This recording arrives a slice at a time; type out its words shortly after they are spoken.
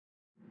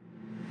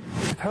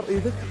تحر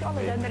ايدك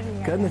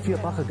كأن في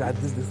طاقة قاعد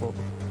تدز لي صوتك.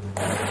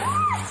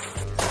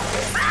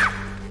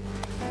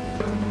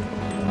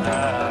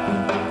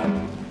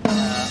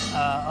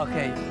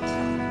 اوكي.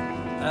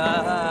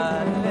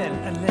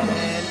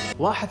 الليل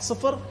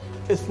 1-0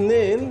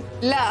 2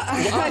 لا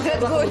لا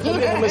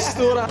تقول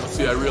مستورة.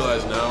 See, I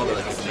realize now that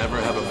I could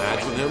never have a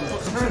match with him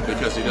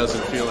because he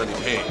doesn't feel any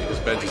pain. He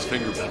just bends his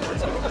finger back.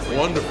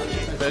 Wonderful.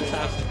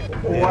 Fantastic.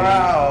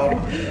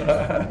 Wow.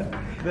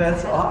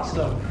 That's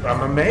awesome.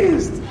 I'm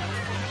amazed.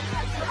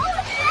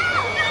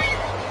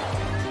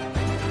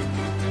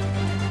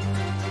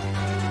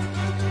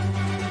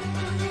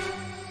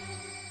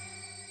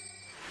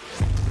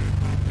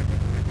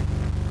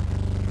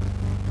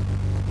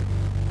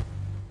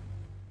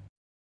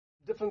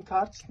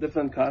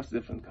 Different cards.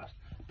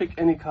 Pick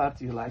any card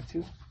you like to.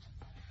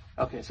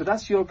 Okay, so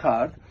that's your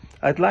card.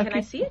 I'd like Can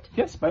I see it?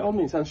 Yes, by all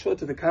means. And show it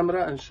to the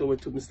camera and show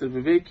it to Mr.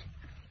 Vivek.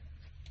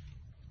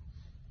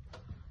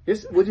 Yes,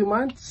 would you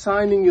mind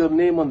signing your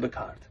name on the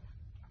card?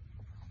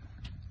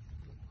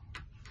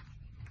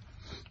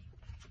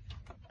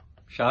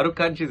 Shah Rukh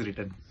Khan, she's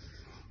written.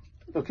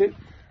 Okay,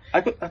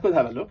 I could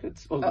have a look.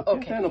 It's all good.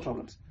 Okay. No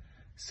problems.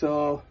 So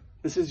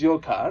this is your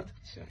card.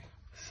 Sure.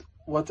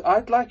 What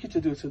I'd like you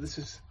to do, so this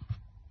is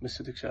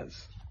Mr. Dikshad's,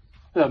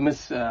 Miss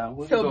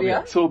Sobia.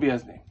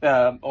 Sobia's name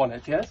on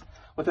it, yes?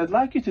 What I'd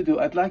like you to do,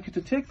 I'd like you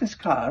to take this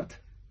card,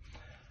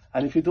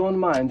 and if you don't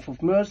mind, for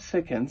mere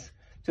seconds,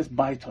 just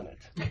bite on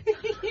it.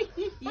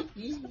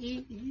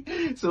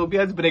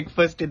 Sobia's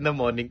breakfast in the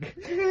morning.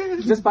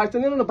 Just bite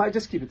on it, no, bite,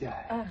 just keep it,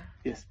 yeah.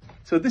 Yes.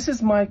 So this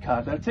is my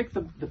card. I'll take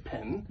the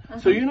pen.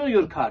 So you know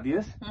your card,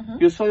 yes?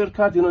 You saw your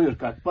card, you know your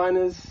card. Mine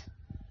is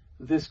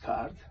this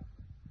card.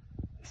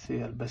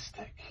 Moein Al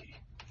Bastaki.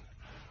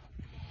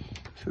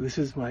 So this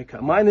is my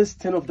card. Mine is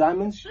 10 of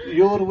diamonds.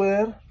 Your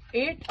were?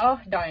 8 of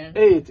diamonds.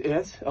 8,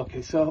 yes.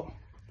 Okay, so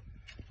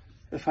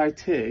if I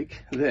take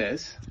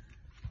this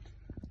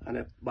and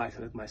I bite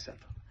on it myself.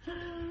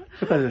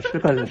 Look at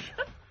this.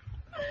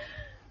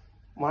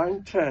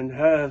 Mine 10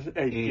 has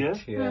 8,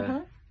 yes?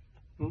 Yeah.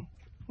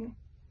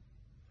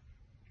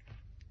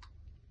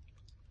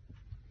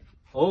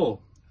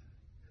 Oh.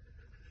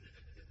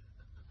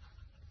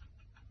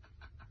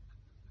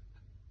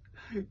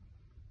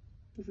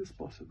 Is this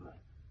possible?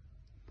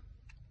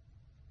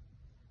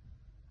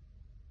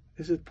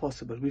 Is it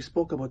possible? We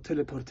spoke about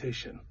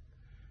teleportation.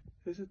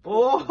 Is it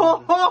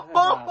possible?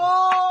 Oh!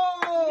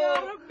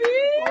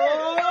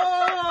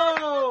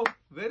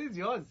 Where is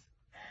yours?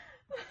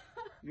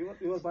 You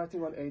were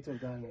biting on 8 of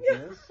diamonds,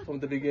 yes? From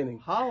the beginning.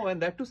 How?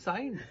 And that too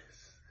signed.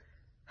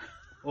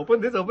 Open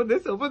this.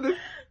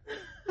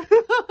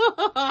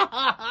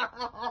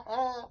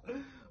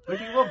 But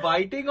you were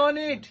biting on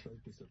it.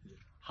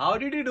 How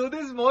did you do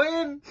this,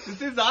 Moein?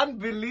 This is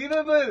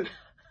unbelievable.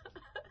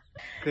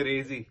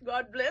 Crazy.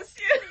 God bless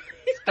you.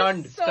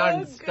 Stunned.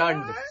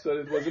 So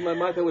it was in my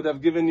mind I would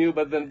have given you,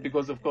 but then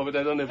because of COVID,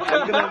 I don't know.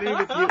 I'm going to leave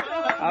it you.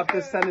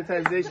 After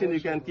sanitization, you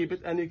can keep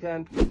it and you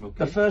can... Okay.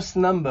 The first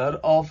number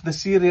of the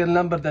serial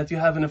number that you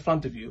have in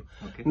front of you.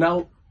 Okay.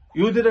 Now,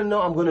 you didn't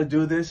know I'm going to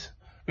do this.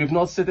 We've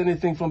not said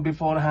anything from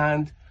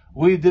beforehand.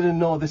 We didn't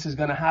know this is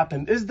going to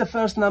happen. Is the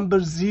first number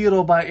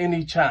 0 by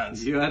any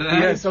chance? You are right.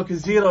 Yes, okay,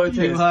 0 it is.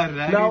 You are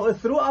right. Now,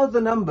 throughout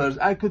the numbers,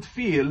 I could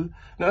feel...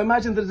 Now,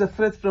 imagine there's a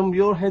thread from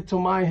your head to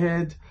my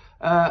head.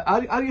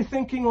 Are you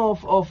thinking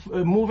of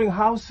moving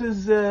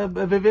houses,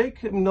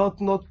 Vivek? Not.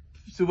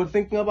 So we're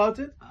thinking about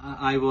it.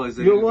 I was.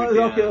 You was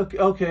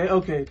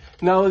okay.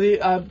 Now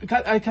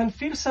I can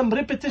feel some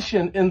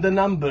repetition in the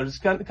numbers.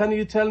 Can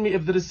you tell me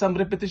if there is some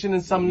repetition in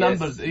some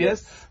numbers?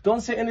 Yes.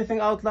 Don't say anything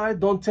out loud.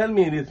 Don't tell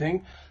me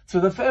anything. So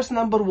the first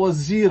number was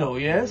 0.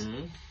 Yes.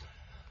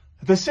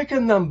 The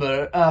second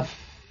number.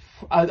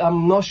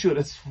 I'm not sure.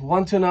 It's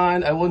 1 to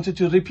 9. I want you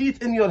to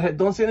repeat in your head.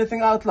 Don't say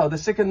anything out loud. The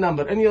second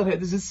number in your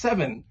head. Is it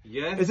 7?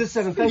 Yes. Is it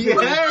 7? Thank you.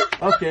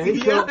 Okay.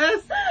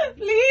 Yes.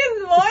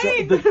 Please,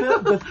 Moein. So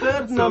the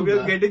third number. So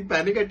we're getting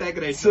panic attack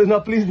right So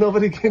no, please, no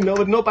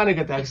panic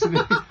attacks.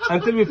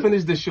 Until we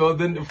finish the show,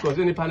 then of course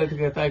any panic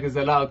attack is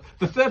allowed.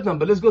 The third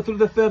number. Let's go through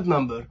the third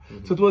number.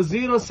 So it was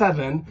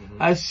 07.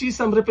 I see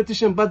some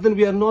repetition, but then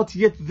we are not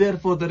yet there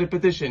for the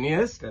repetition.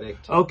 Yes.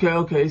 Correct.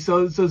 Okay.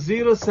 So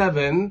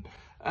 07.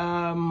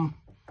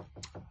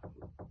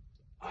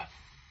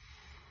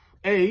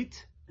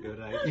 8. You're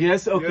right.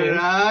 Yes, okay. You're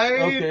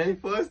right. Okay.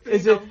 First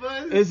three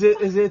numbers.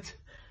 Is it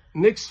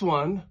next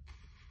one?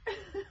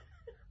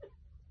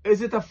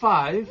 Is it a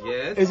 5?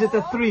 Yes. Is it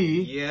a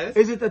 3? Yes.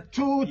 Is it a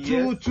 2,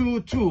 2,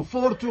 2, 2?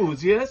 4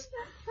 2s, yes?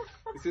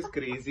 This is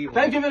crazy.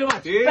 Thank you very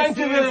much. Thank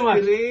you very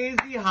much.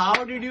 Crazy.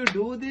 How did you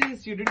do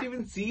this? You didn't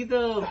even see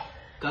the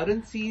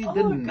currency,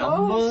 the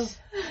numbers.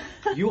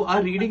 You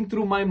are reading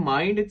through my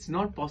mind. It's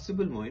not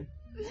possible, Moein.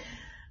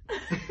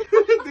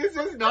 This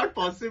is not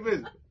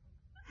possible.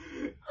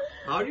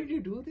 How did you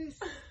do this?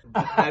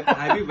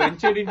 Have you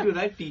ventured into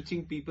that,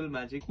 teaching people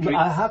magic tricks? No,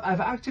 I've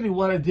actually,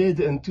 what I did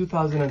in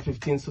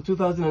 2015. So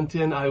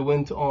 2010, I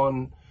went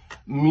on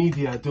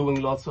media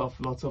doing lots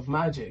of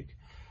magic.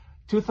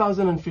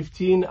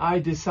 2015, I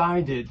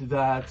decided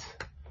that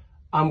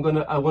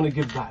I want to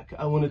give back.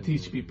 I want to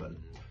teach people.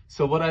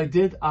 So what I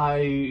did,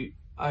 I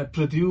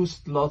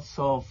produced lots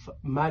of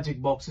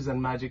magic boxes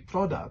and magic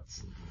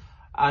products,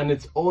 and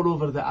it's all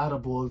over the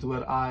Arab world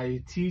where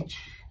I teach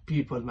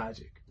people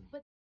magic.